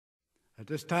At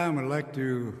this time, I'd like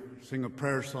to sing a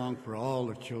prayer song for all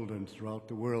the children throughout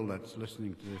the world that's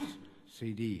listening to this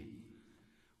CD.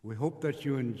 We hope that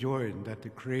you enjoy it and that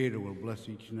the Creator will bless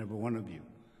each and every one of you.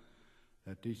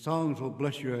 That these songs will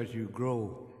bless you as you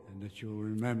grow, and that you'll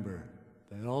remember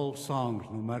that all songs,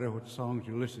 no matter what songs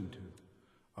you listen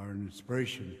to, are an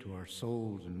inspiration to our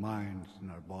souls and minds and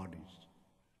our bodies.